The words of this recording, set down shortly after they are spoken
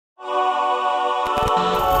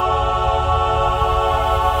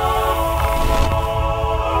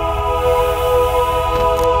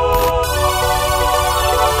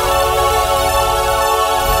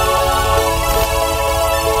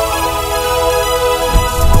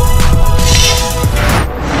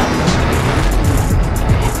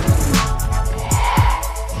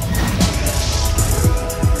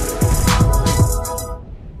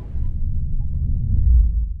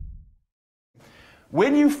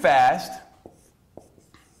fast,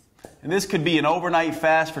 and this could be an overnight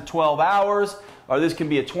fast for 12 hours, or this can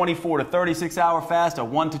be a 24 to 36 hour fast, a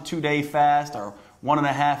 1 to 2 day fast, or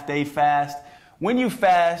 1.5 day fast. When you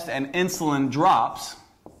fast and insulin drops,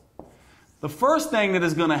 the first thing that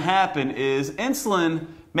is going to happen is insulin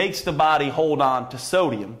makes the body hold on to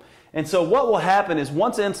sodium. And so what will happen is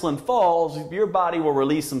once insulin falls, your body will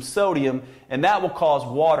release some sodium, and that will cause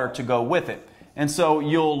water to go with it. And so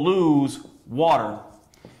you'll lose water.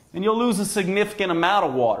 And you'll lose a significant amount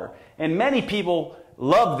of water. And many people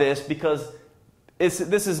love this because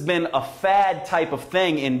this has been a fad type of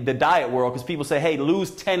thing in the diet world, because people say, hey, lose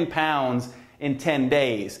 10 pounds in 10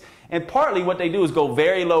 days. And partly what they do is go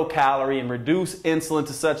very low calorie and reduce insulin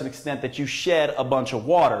to such an extent that you shed a bunch of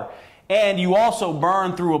water. And you also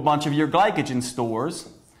burn through a bunch of your glycogen stores,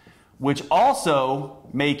 which also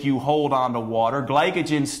make you hold on to water.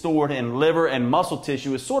 Glycogen stored in liver and muscle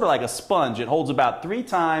tissue is sort of like a sponge. It holds about 3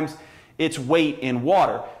 times its weight in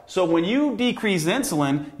water. So when you decrease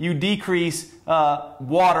insulin, you decrease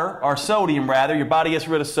water, or sodium rather. Your body gets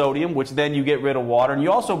rid of sodium, which then you get rid of water. And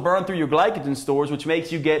you also burn through your glycogen stores, which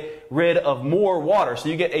makes you get rid of more water. So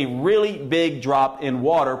you get a really big drop in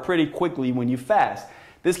water pretty quickly when you fast.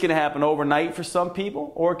 This can happen overnight for some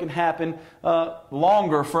people, or it can happen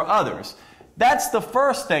longer for others. That's the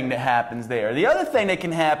first thing that happens there. The other thing that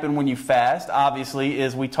can happen when you fast, obviously,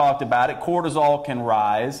 is we talked about it, cortisol can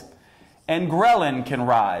rise and ghrelin can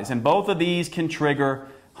rise. And both of these can trigger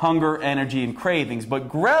hunger, energy, and cravings. But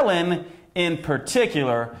ghrelin in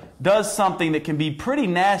particular does something that can be pretty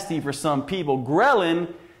nasty for some people.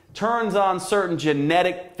 Ghrelin turns on certain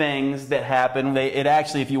genetic things that happen. It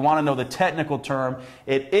actually, if you want to know the technical term,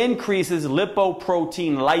 it increases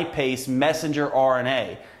lipoprotein lipase messenger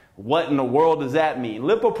RNA. What in the world does that mean?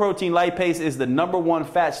 Lipoprotein lipase is the #1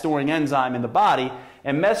 fat storing enzyme in the body,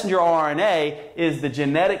 and messenger RNA is the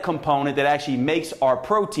genetic component that actually makes our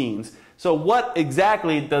proteins. So what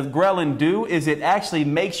exactly does ghrelin do is it actually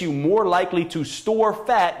makes you more likely to store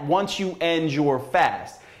fat once you end your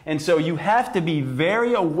fast. And so you have to be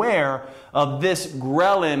very aware of this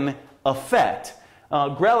ghrelin effect.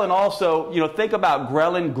 Ghrelin also, think about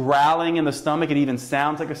ghrelin growling in the stomach. It even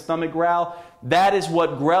sounds like a stomach growl. That is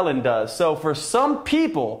what ghrelin does. So for some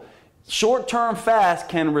people, short-term fast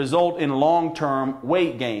can result in long-term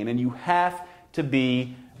weight gain, and you have to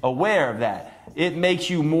be aware of that. It makes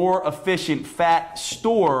you more efficient fat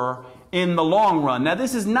storer in the long run. Now,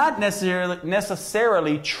 this is not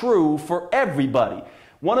necessarily true for everybody.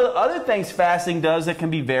 One of the other things fasting does that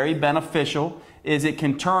can be very beneficial is it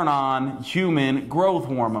can turn on human growth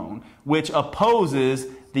hormone, which opposes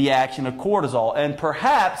the action of cortisol. And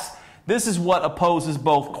perhaps this is what opposes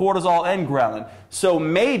both cortisol and ghrelin. So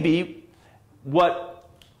maybe what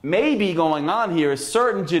may be going on here is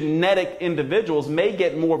certain genetic individuals may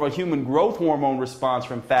get more of a human growth hormone response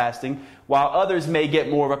from fasting, while others may get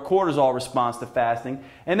more of a cortisol response to fasting.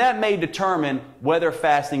 And that may determine whether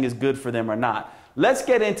fasting is good for them or not. Let's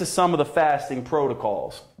get into some of the fasting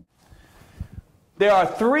protocols. There are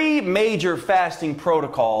 3 major fasting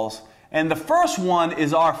protocols, and the first one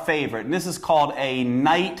is our favorite, and this is called a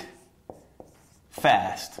night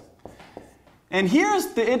fast. And here's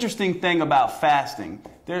the interesting thing about fasting.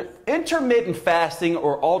 Intermittent fasting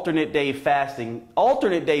or alternate day fasting.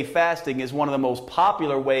 Alternate day fasting is one of the most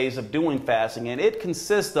popular ways of doing fasting, and it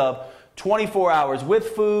consists of 24 hours with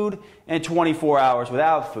food and 24 hours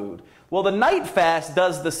without food. Well, the night fast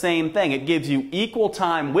does the same thing. It gives you equal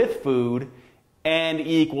time with food and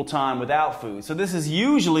equal time without food. So this is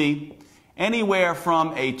usually anywhere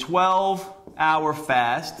from a 12-hour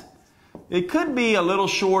fast. It could be a little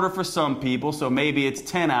shorter for some people, so maybe it's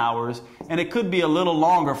 10 hours, and it could be a little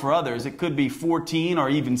longer for others. It could be 14 or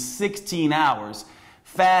even 16 hours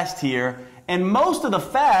fast here. And most of the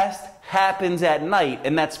fast happens at night,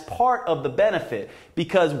 and that's part of the benefit,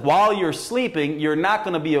 because while you're sleeping, you're not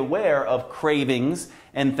going to be aware of cravings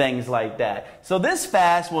and things like that. So this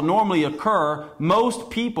fast will normally occur. Most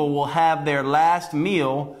people will have their last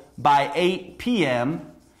meal by 8 p.m.,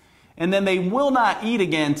 and then they will not eat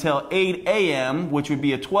again till 8 a.m., which would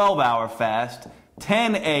be a 12-hour fast,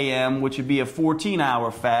 10 a.m., which would be a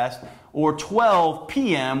 14-hour fast, or 12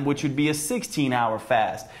 p.m., which would be a 16-hour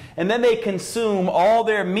fast. And then they consume all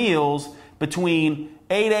their meals between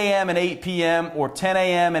 8 a.m. and 8 p.m., or 10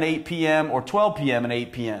 a.m. and 8 p.m., or 12 p.m. and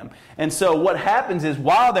 8 p.m. And so what happens is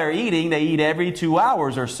while they're eating, they eat every 2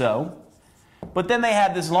 hours or so, but then they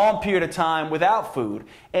have this long period of time without food.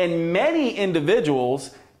 And many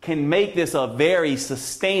individuals can make this a very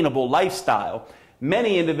sustainable lifestyle.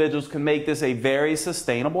 Many individuals can make this a very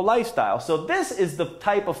sustainable lifestyle. So this is the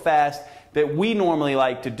type of fast that we normally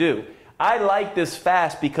like to do. I like this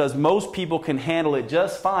fast because most people can handle it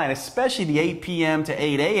just fine, especially the 8 p.m. to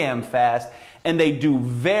 8 a.m. fast, and they do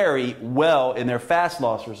very well in their fast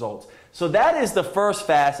loss results. So that is the first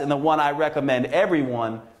fast and the one I recommend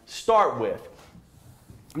everyone start with.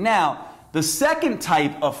 Now, the second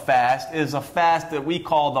type of fast is a fast that we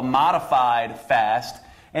call the modified fast.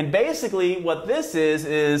 And basically what this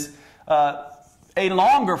is a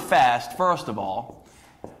longer fast, first of all.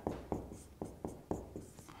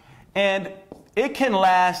 And it can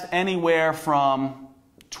last anywhere from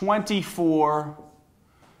 24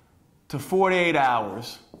 to 48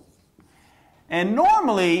 hours. And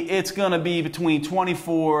normally it's going to be between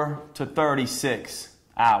 24 to 36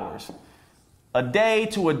 hours. A day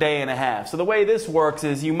to a day and a half. So the way this works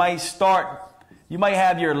is you might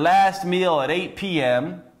have your last meal at 8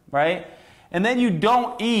 p.m., right? And then you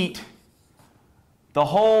don't eat the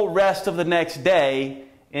whole rest of the next day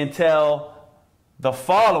until the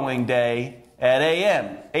following day at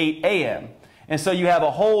 8 a.m. And so you have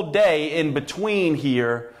a whole day in between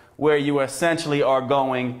here where you essentially are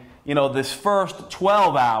going, this first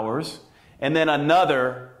 12 hours and then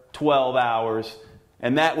another 12 hours,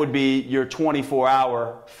 and that would be your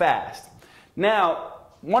 24-hour fast. Now,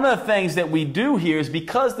 one of the things that we do here is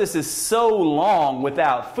because this is so long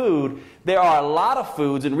without food, there are a lot of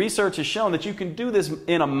foods, and research has shown that you can do this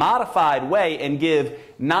in a modified way and give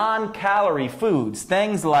non-calorie foods,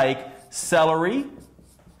 things like celery,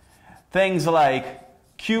 things like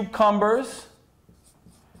cucumbers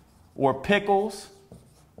or pickles,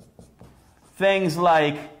 things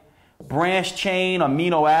like branched chain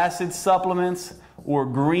amino acid supplements or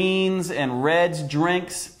greens and reds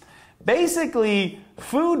drinks. Basically,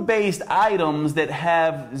 food-based items that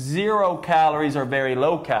have 0 calories or very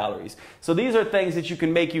low calories. So these are things that you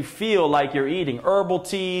can make you feel like you're eating. Herbal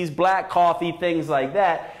teas, black coffee, things like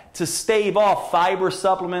that, to stave off. Fiber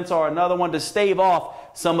supplements are another one to stave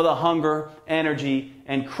off some of the hunger, energy,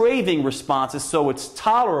 and craving responses so it's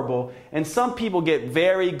tolerable. And some people get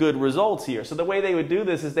very good results here. So the way they would do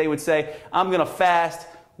this is they would say, I'm going to fast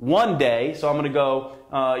one day, so I'm going to go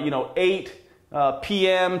 8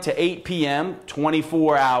 p.m. to 8 p.m.,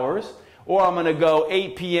 24 hours, or I'm going to go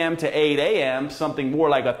 8 p.m. to 8 a.m., something more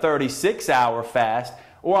like a 36-hour fast,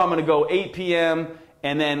 or I'm going to go 8 p.m.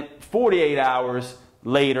 and then 48 hours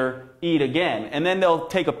later eat again. And then they'll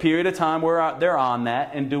take a period of time where they're on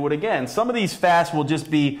that and do it again. Some of these fasts will just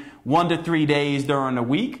be 1 to 3 days during the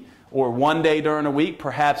week, or 1 day during the week.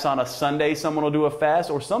 Perhaps on a Sunday someone will do a fast,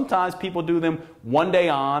 or sometimes people do them 1 day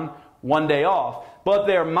on, 1 day off. But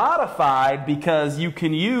they're modified because you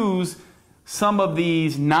can use some of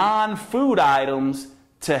these non-food items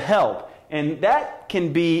to help. And that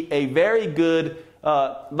can be a very good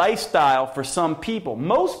lifestyle for some people.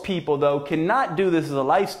 Most people, though, cannot do this as a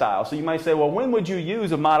lifestyle. So you might say, well, when would you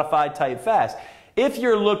use a modified type fast? If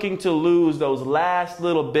you're looking to lose those last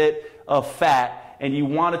little bit of fat and you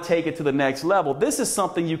want to take it to the next level, this is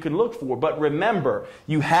something you can look for. But remember,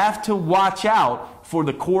 you have to watch out for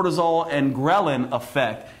the cortisol and ghrelin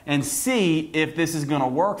effect and see if this is going to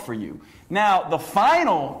work for you. Now, the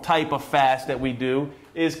final type of fast that we do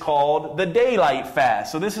is called the daylight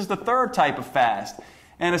fast. So this is the third type of fast.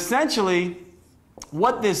 And essentially,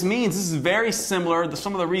 what this means, this is very similar.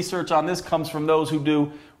 Some of the research on this comes from those who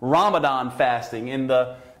do Ramadan fasting in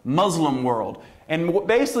the Muslim world. And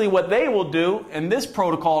basically what they will do, and this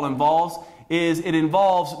protocol involves, is it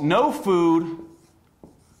involves no food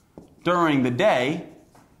during the day,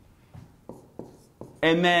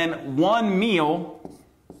 and then 1 meal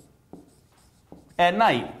at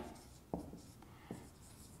night.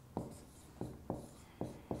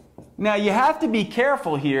 Now you have to be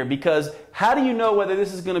careful here, because how do you know whether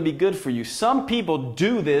this is going to be good for you? Some people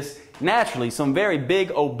do this naturally. Some very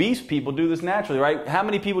big obese people do this naturally, right? How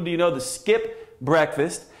many people do you know that skip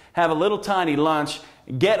breakfast, have a little tiny lunch,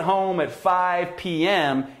 get home at 5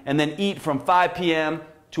 p.m. and then eat from 5 p.m.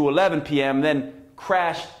 to 11 p.m., then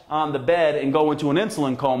crash on the bed and go into an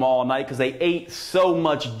insulin coma all night because they ate so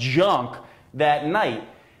much junk that night?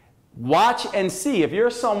 Watch and see. If you're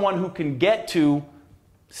someone who can get to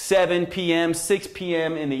 7 p.m., 6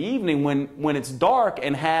 p.m. in the evening when it's dark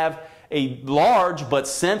and have a large but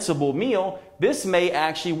sensible meal, this may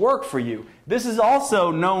actually work for you. This is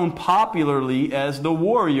also known popularly as the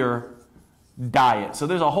warrior diet. So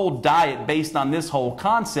there's a whole diet based on this whole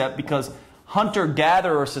concept, because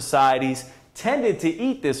hunter-gatherer societies tended to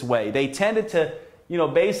eat this way. They tended to,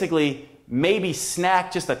 basically maybe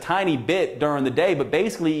snack just a tiny bit during the day, but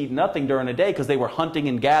basically eat nothing during the day because they were hunting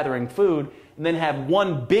and gathering food, and then have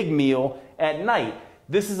one big meal at night.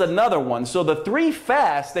 This is another one. So the 3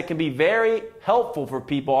 fasts that can be very helpful for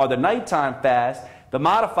people are the nighttime fast, the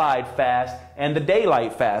modified fast, and the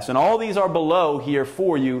daylight fast. And all these are below here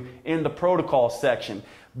for you in the protocol section.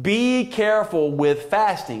 Be careful with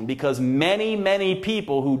fasting, because many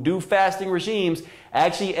people who do fasting regimes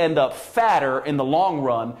actually end up fatter in the long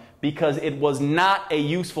run because it was not a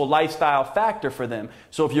useful lifestyle factor for them.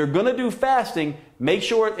 So if you're going to do fasting, make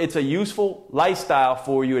sure it's a useful lifestyle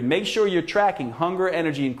for you, and make sure you're tracking hunger,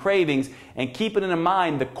 energy, and cravings, and keeping in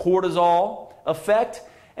mind the cortisol effect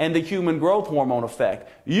and the human growth hormone effect.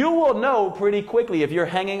 You will know pretty quickly if you're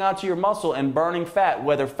hanging onto your muscle and burning fat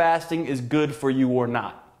whether fasting is good for you or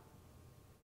not.